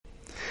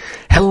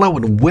Hello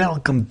and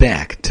welcome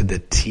back to the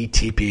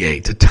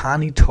TTPA, to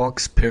Tani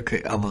Talks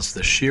Pirkei Avos,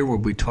 the shir where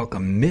we talk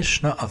a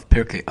Mishnah of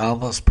Pirkei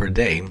Avos per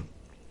day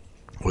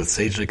with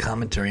sagely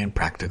commentary and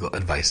practical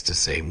advice to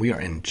say. We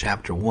are in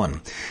chapter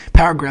 1,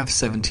 paragraph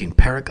 17,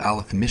 Parak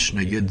Aleph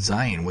Mishnah Yud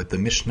Zayin, with the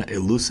Mishnah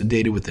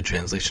elucidated with the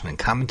translation and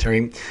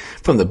commentary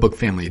from the Book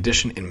Family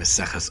Edition in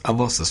Maseches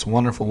Avos, this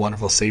wonderful,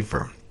 wonderful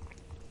sefer.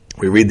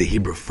 We read the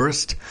Hebrew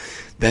first,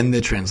 then the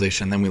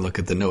translation, then we look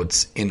at the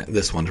notes in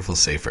this wonderful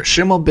sefer.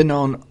 Shimon ben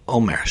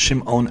Omer,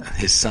 Shimon,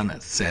 his son,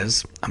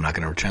 says, I'm not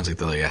going to translate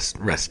the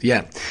rest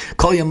yet.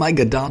 Kol yamai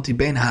gadalti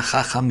ben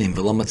hachachamim,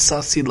 v'lo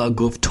matzasi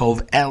laguf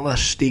tov ela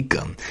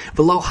shtika,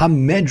 v'lo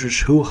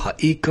hamedrash hu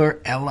ha'ikar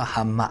ela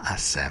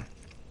ha'ma'aseh.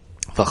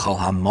 So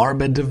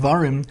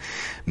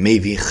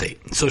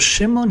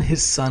Shimon,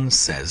 his son,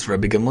 says,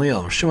 Rabbi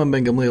Gamliel, Shimon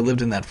ben Gamliel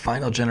lived in that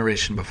final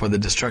generation before the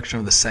destruction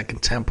of the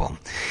Second Temple.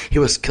 He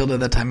was killed at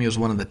that time. He was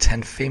one of the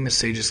 10 famous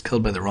sages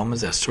killed by the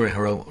Romans, Asuri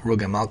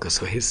Haruga Malka.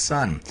 So his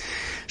son,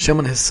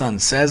 Shimon, his son,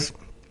 says,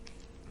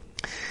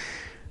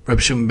 Rabbi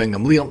Shimon ben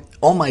Gamliel,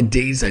 all my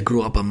days I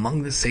grew up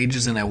among the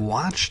sages and I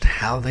watched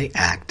how they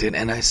acted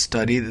and I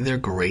studied their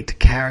great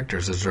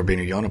characters, as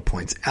Rabbeinu Yonah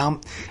points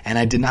out, and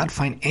I did not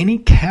find any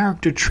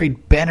character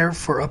trait better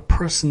for a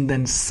person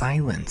than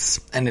silence.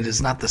 And it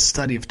is not the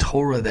study of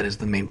Torah that is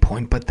the main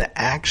point, but the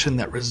action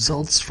that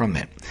results from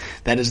it.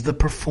 That is the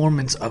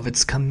performance of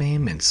its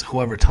commandments.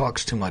 Whoever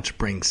talks too much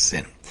brings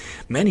sin.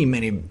 Many,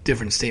 many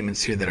different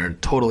statements here that are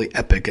totally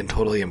epic and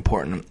totally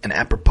important and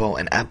apropos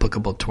and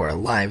applicable to our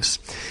lives.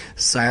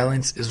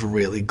 Silence is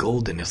really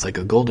golden. It's like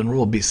a golden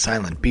rule. Be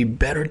silent. Be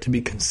better to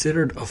be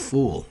considered a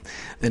fool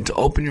than to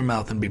open your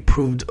mouth and be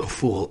proved a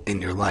fool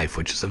in your life,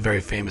 which is a very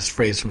famous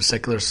phrase from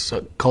secular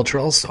culture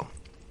also.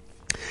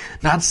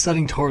 Not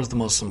studying Torah is the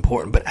most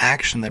important, but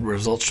action that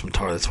results from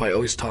Torah. That's why I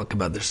always talk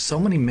about there's so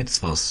many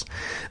mitzvahs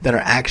that are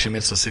action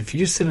mitzvahs. If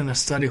you sit in a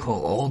study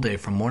hall all day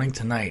from morning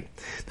to night,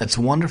 that's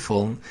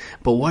wonderful,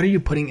 but what are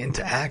you putting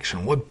into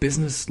action? What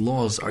business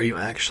laws are you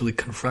actually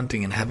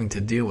confronting and having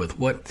to deal with?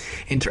 What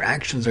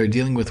interactions are you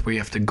dealing with where you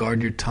have to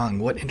guard your tongue?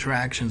 What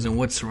interactions and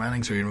what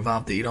surroundings are you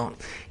involved that you don't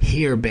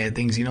hear bad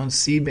things, you don't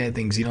see bad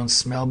things, you don't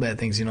smell bad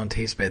things, you don't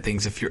taste bad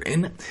things? If you're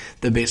in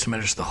the Beis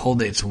Medrash the whole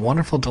day, it's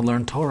wonderful to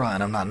learn Torah,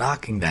 and I'm not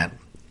knocking that.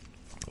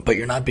 But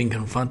you're not being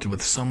confronted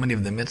with so many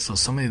of the mitzvahs,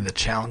 so many of the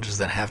challenges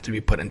that have to be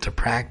put into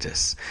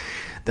practice.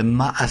 The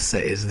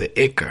ma'aseh is the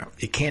ikar.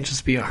 You can't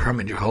just be a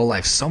hermit your whole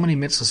life. So many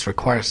mitzvahs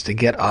require us to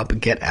get up,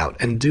 get out,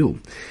 and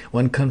do.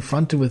 When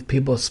confronted with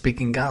people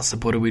speaking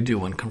gossip, what do we do?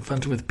 When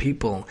confronted with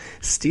people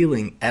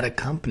stealing at a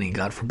company,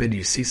 God forbid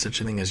you see such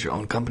a thing as your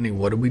own company,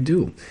 what do we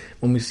do?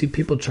 When we see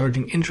people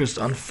charging interest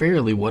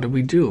unfairly, what do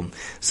we do?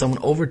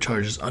 Someone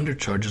overcharges,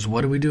 undercharges,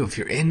 what do we do? If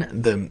you're in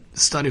the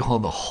study hall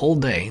the whole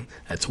day,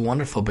 that's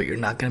wonderful, but you're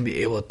not going to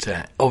be able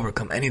to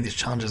overcome any of these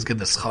challenges, get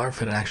the schar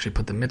for it, and actually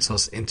put the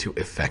mitzvahs into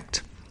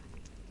effect.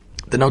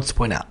 The notes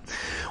point out,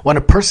 when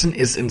a person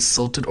is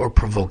insulted or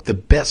provoked, the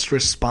best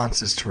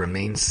response is to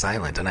remain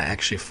silent. And I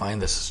actually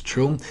find this is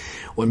true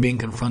when being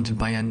confronted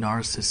by a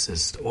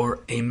narcissist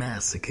or a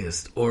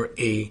masochist or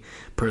a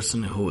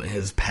person who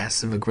is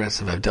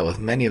passive-aggressive. I've dealt with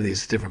many of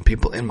these different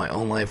people in my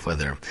own life,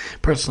 whether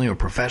personally or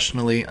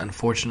professionally.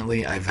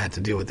 Unfortunately, I've had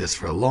to deal with this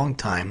for a long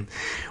time.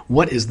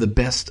 What is the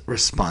best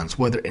response?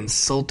 Whether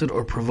insulted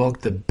or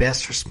provoked, the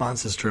best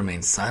response is to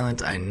remain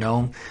silent. I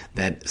know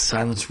that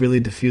silence really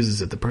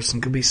diffuses it. The person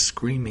could be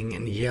screaming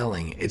and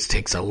yelling. It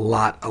takes a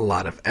lot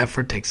of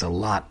effort, takes a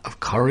lot of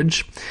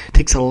courage,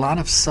 takes a lot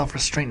of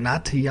self-restraint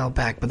not to yell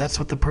back, but that's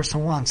what the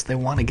person wants. They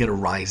want to get a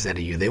rise out of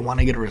you. They want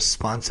to get a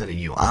response out of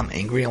you. I'm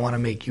angry. I want to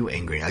make you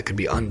angry. I could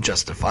be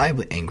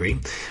unjustifiably angry,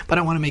 but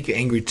I want to make you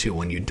angry too.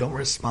 When you don't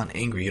respond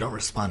angry, you don't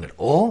respond at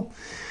all,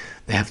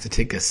 they have to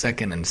take a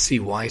second and see,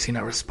 why is he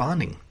not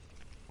responding?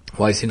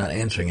 Why is he not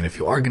answering? And if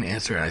you are going to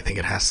answer it, I think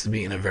it has to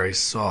be in a very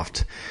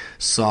soft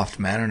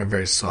manner, in a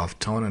very soft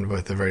tone, and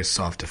with a very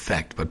soft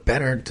effect. But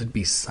better to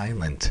be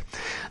silent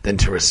than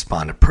to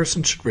respond. A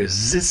person should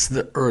resist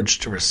the urge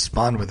to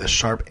respond with a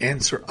sharp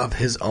answer of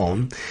his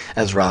own,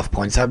 as Rav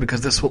points out, because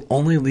this will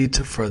only lead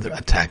to further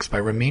attacks. By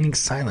remaining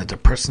silent, a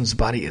person's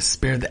body is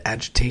spared the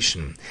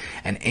agitation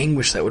and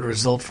anguish that would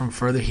result from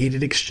further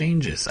heated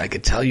exchanges. I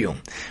could tell you,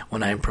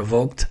 when I am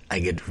provoked, I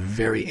get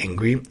very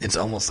angry. It's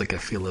almost like I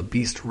feel a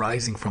beast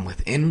rising from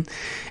within.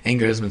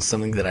 Anger has been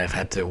something that I've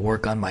had to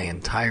work on my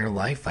entire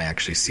life. I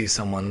actually see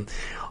someone,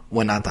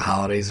 when not the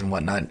holidays and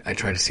whatnot, I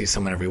try to see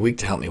someone every week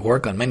to help me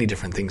work on many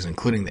different things,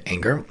 including the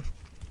anger.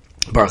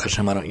 Baruch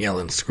Hashem, I don't yell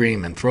and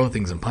scream and throw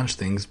things and punch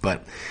things,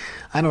 but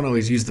I don't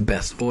always use the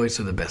best voice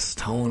or the best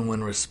tone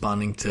when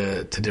responding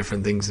to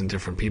different things and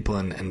different people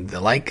and the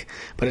like,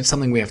 but it's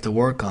something we have to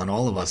work on,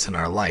 all of us, in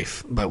our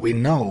life. But we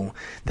know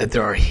that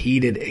there are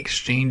heated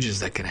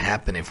exchanges that can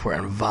happen if we're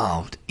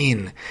involved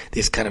in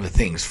these kind of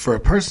things. For a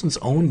person's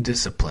own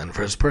discipline,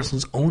 for his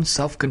person's own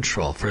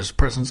self-control, for his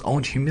person's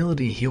own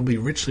humility, he'll be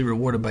richly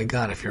rewarded by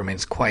God if he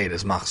remains quiet,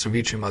 as Machzor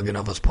Vitri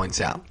Malganovos points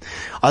out.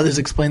 Others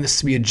explain this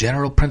to be a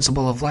general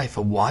principle of life.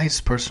 A wise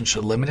person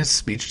should limit his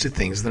speech to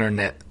things that are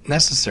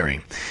necessary.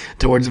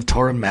 To words of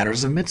Torah and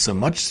matters of mitzvah,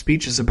 much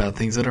speech is about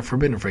things that are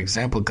forbidden, for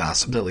example,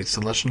 gossip that leads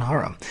to lashon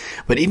hara.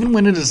 But even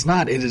when it is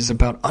not, it is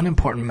about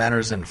unimportant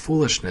matters and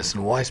foolishness,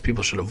 and wise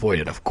people should avoid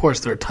it. Of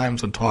course, there are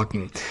times when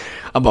talking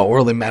about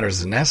worldly matters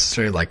is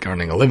necessary, like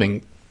earning a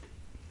living,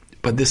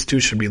 but this too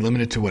should be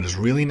limited to what is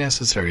really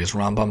necessary, as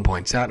Rambam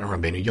points out in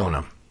Rabbeinu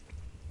Yonah.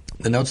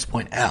 The notes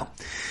point out,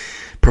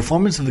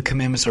 performance of the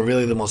commandments are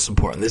really the most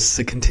important. This is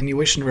a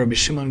continuation of Rabbi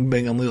Shimon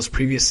ben Gamliel's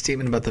previous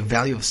statement about the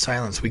value of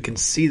silence. We can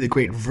see the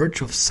great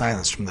virtue of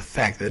silence from the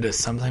fact that it is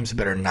sometimes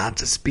better not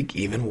to speak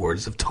even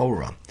words of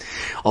Torah.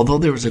 Although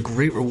there is a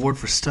great reward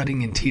for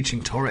studying and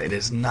teaching Torah, it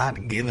is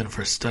not given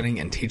for studying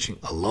and teaching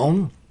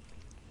alone,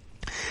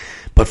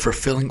 but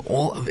fulfilling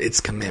all of its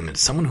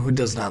commandments. Someone who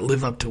does not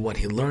live up to what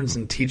he learns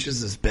and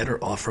teaches is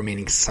better off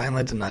remaining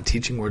silent and not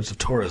teaching words of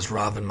Torah, as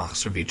Rav and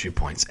Machzor Vitry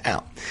points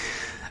out.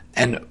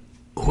 And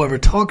whoever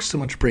talks too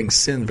much brings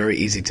sin. Very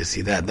easy to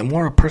see that. The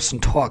more a person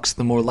talks,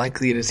 the more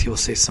likely it is he will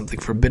say something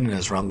forbidden,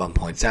 as Rambam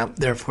points out.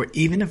 Therefore,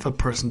 even if a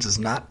person does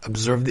not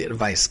observe the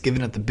advice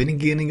given at the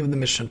beginning of the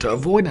Mishnah to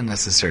avoid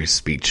unnecessary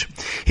speech,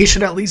 he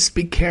should at least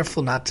be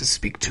careful not to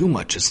speak too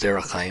much, as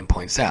Derech Chaim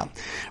points out.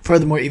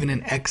 Furthermore, even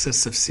an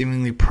excess of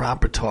seemingly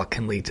proper talk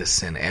can lead to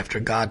sin. After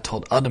God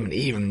told Adam and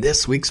Eve in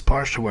this week's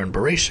Parsha, we're in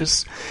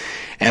Bereshis,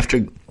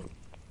 after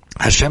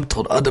Hashem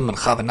told Adam and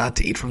Chava not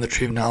to eat from the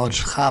tree of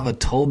knowledge, Chava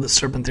told the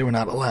serpent they were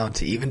not allowed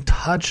to even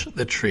touch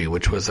the tree,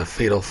 which was a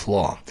fatal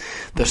flaw.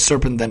 The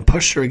serpent then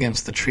pushed her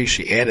against the tree.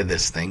 She added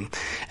this thing,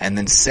 and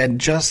then said,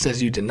 just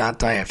as you did not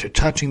die after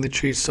touching the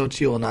tree, so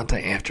too you will not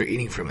die after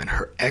eating from it.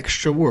 Her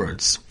extra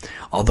words,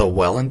 although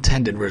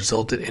well-intended,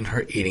 resulted in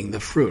her eating the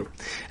fruit,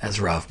 as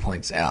Rav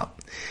points out.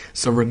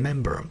 So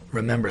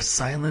remember,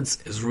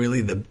 silence is really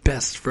the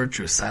best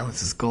virtue.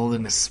 Silence is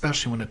golden,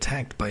 especially when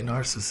attacked by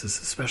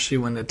narcissists, especially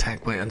when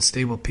attacked by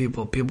unstable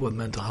people, people with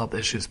mental health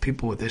issues,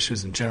 people with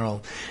issues in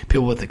general,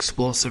 people with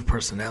explosive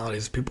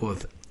personalities, people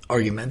with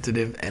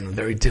argumentative and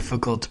very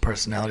difficult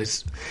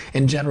personalities.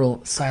 In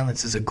general,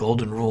 silence is a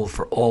golden rule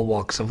for all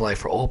walks of life,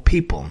 for all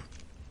people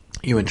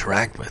you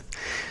interact with.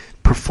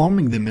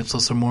 Performing the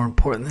mitzvahs are more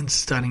important than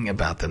studying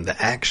about them.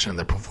 The action,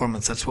 the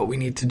performance, that's what we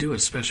need to do,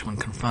 especially when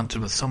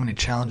confronted with so many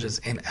challenges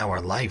in our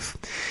life.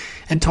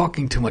 And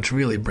talking too much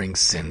really brings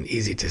sin.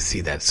 Easy to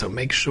see that. So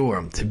make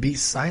sure to be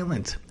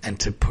silent and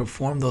to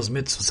perform those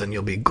mitzvahs, and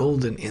you'll be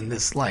golden in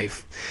this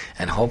life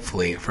and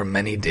hopefully for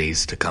many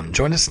days to come.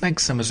 Join us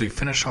next time as we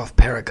finish off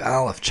Perek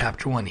Aleph,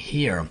 Chapter 1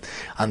 here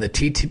on the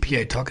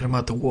TTPA, talking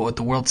about what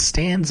the world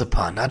stands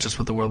upon, not just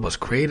what the world was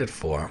created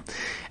for.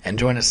 And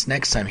join us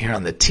next time here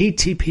on the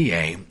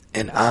TTPA,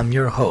 and I'm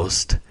your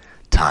host,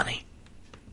 Tani.